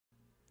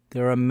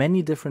There are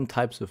many different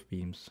types of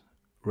beams,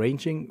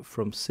 ranging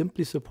from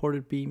simply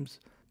supported beams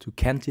to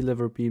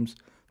cantilever beams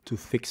to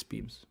fixed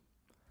beams.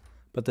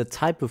 But the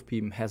type of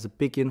beam has a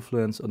big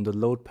influence on the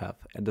load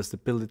path and the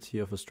stability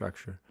of a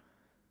structure.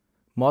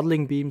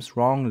 Modeling beams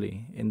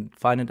wrongly in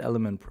finite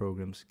element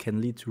programs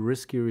can lead to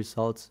risky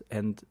results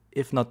and,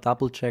 if not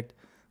double-checked,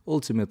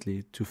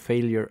 ultimately to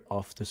failure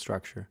of the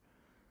structure.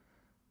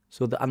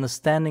 So the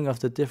understanding of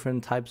the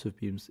different types of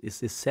beams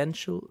is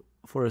essential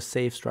for a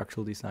safe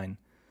structural design.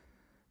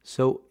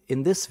 So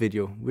in this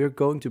video, we're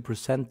going to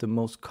present the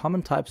most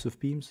common types of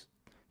beams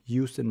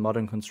used in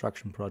modern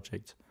construction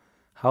projects,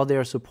 how they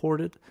are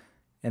supported,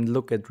 and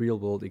look at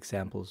real-world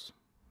examples.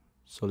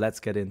 So let's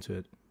get into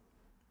it.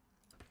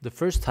 The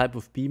first type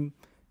of beam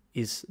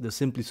is the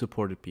simply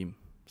supported beam.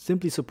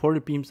 Simply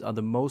supported beams are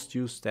the most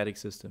used static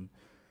system,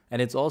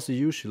 and it's also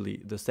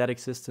usually the static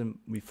system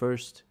we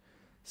first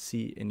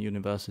see in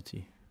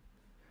university.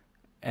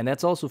 And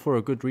that's also for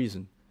a good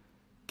reason.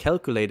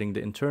 Calculating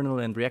the internal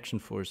and reaction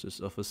forces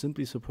of a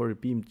simply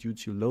supported beam due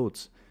to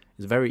loads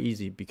is very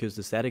easy because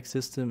the static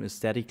system is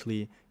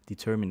statically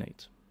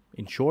determinate.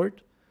 In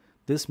short,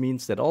 this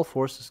means that all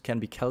forces can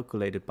be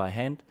calculated by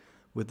hand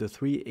with the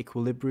three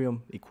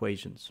equilibrium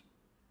equations.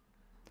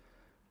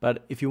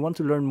 But if you want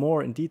to learn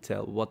more in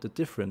detail what the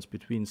difference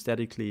between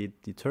statically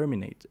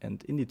determinate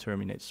and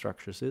indeterminate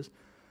structures is,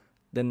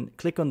 then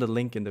click on the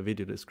link in the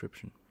video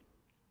description.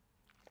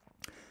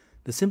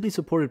 The simply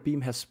supported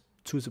beam has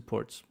two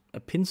supports: a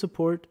pin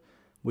support,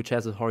 which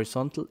has a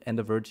horizontal and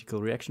a vertical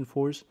reaction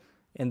force,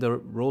 and a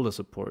roller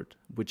support,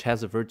 which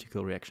has a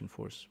vertical reaction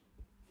force.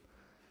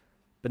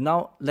 But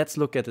now let's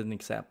look at an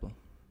example.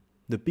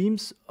 The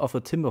beams of a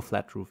timber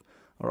flat roof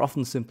are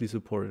often simply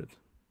supported.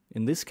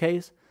 In this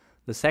case,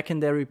 the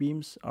secondary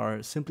beams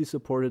are simply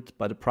supported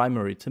by the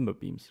primary timber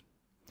beams.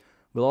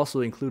 We'll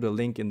also include a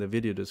link in the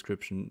video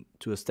description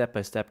to a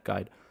step-by-step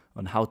guide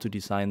on how to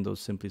design those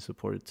simply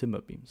supported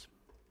timber beams.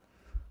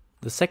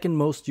 The second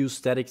most used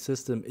static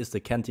system is the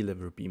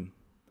cantilever beam.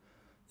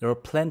 There are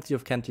plenty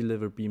of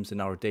cantilever beams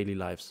in our daily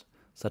lives,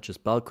 such as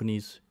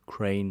balconies,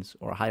 cranes,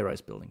 or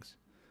high-rise buildings.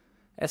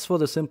 As for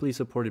the simply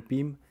supported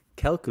beam,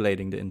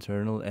 calculating the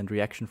internal and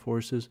reaction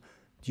forces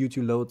due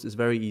to loads is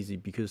very easy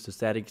because the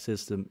static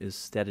system is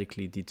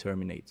statically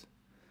determinate.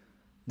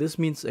 This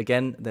means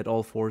again that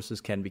all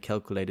forces can be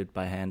calculated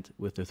by hand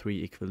with the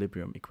three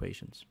equilibrium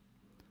equations.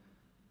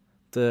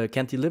 The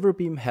cantilever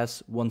beam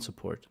has one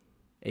support,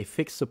 a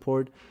fixed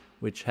support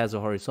which has a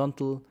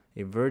horizontal,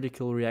 a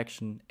vertical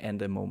reaction,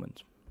 and a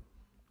moment.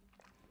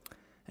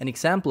 An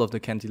example of the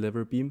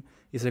cantilever beam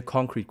is a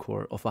concrete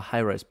core of a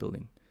high-rise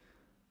building.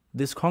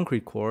 This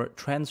concrete core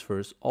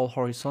transfers all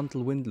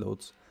horizontal wind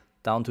loads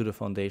down to the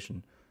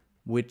foundation,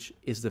 which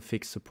is the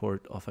fixed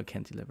support of a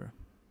cantilever.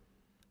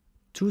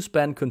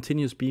 Two-span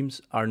continuous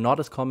beams are not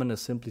as common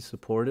as simply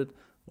supported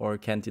or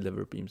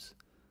cantilever beams.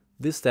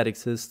 This static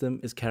system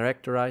is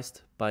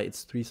characterized by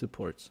its three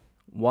supports,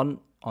 one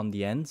on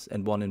the ends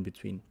and one in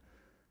between.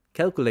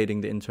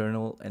 Calculating the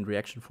internal and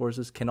reaction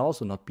forces can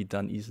also not be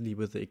done easily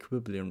with the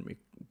equilibrium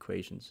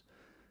equations.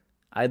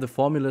 Either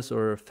formulas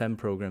or FEM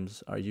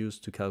programs are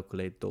used to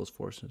calculate those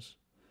forces.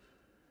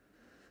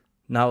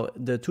 Now,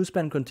 the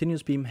two-span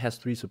continuous beam has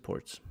three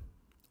supports,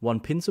 one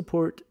pin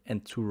support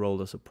and two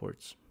roller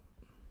supports.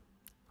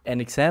 An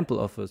example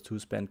of a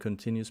two-span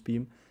continuous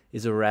beam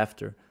is a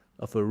rafter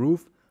of a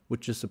roof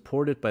which is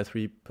supported by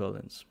three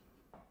purlins.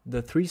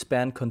 The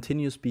three-span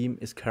continuous beam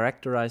is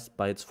characterized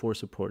by its four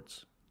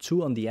supports,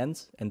 two on the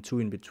ends and two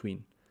in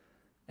between.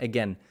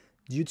 Again,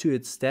 due to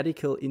its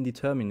statical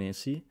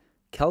indeterminacy,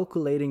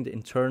 calculating the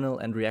internal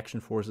and reaction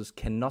forces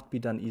cannot be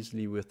done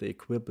easily with the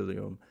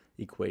equilibrium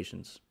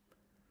equations.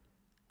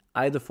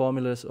 Either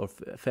formulas or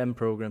FEM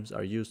programs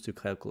are used to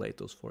calculate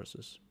those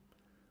forces.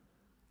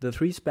 The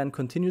three-span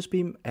continuous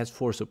beam has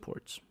four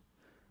supports,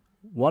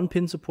 one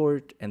pin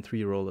support and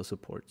three roller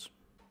supports.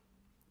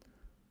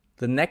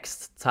 The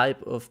next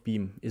type of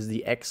beam is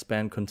the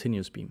X-span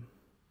continuous beam.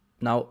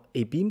 Now,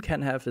 a beam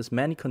can have as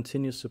many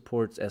continuous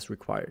supports as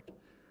required.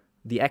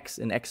 The X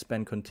in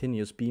X-span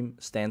continuous beam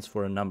stands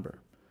for a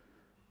number.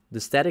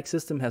 The static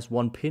system has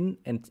one pin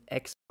and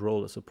X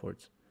roller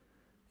supports,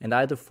 and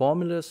either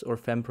formulas or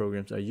FEM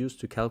programs are used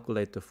to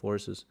calculate the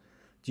forces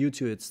due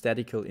to its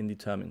statical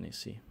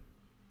indeterminacy.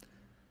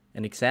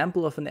 An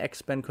example of an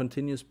X-span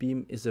continuous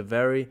beam is the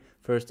very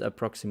first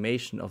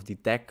approximation of the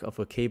deck of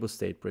a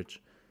cable-stayed bridge,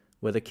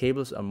 where the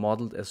cables are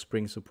modeled as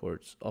spring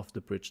supports of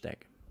the bridge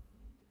deck.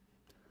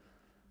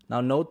 Now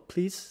note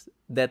please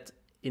that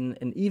in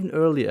an even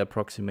earlier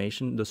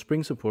approximation, the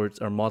spring supports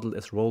are modeled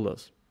as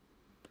rollers.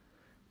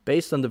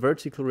 Based on the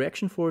vertical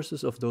reaction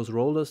forces of those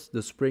rollers,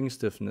 the spring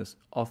stiffness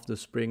of the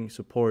spring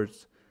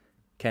supports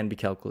can be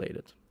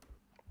calculated.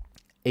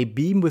 A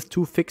beam with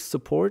two fixed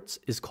supports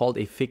is called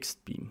a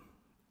fixed beam,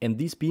 and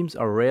these beams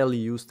are rarely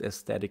used as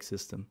static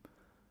system.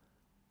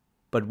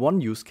 But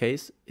one use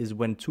case is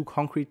when two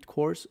concrete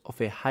cores of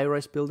a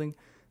high-rise building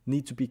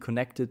need to be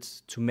connected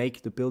to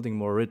make the building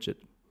more rigid.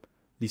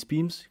 These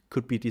beams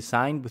could be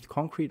designed with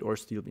concrete or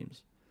steel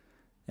beams.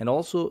 And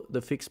also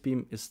the fixed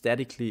beam is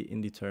statically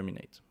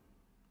indeterminate.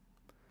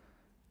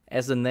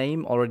 As the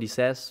name already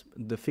says,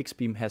 the fixed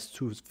beam has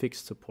two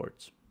fixed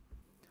supports.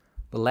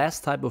 The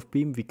last type of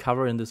beam we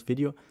cover in this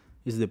video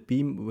is the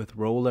beam with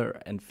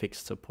roller and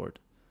fixed support.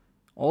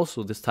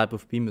 Also, this type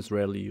of beam is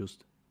rarely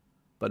used.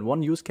 But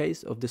one use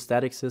case of this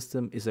static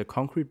system is a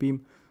concrete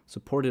beam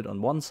supported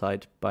on one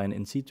side by an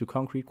in situ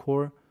concrete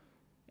core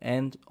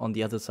and on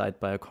the other side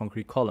by a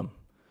concrete column.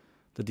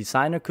 The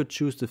designer could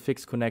choose the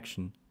fixed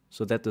connection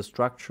so that the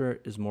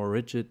structure is more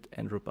rigid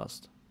and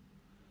robust.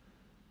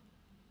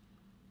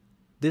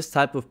 This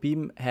type of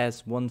beam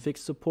has one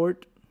fixed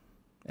support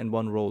and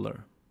one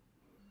roller.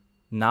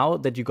 Now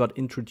that you got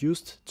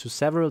introduced to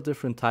several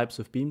different types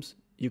of beams,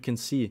 you can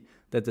see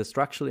that the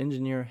structural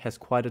engineer has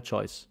quite a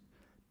choice.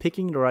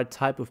 Picking the right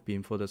type of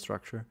beam for the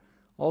structure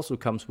also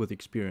comes with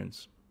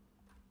experience.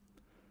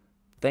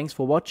 Thanks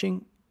for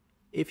watching.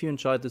 If you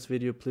enjoyed this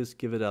video, please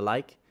give it a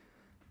like.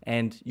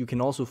 And you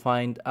can also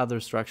find other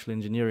structural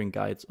engineering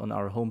guides on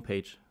our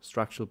homepage,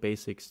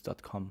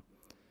 structuralbasics.com.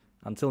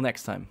 Until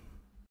next time.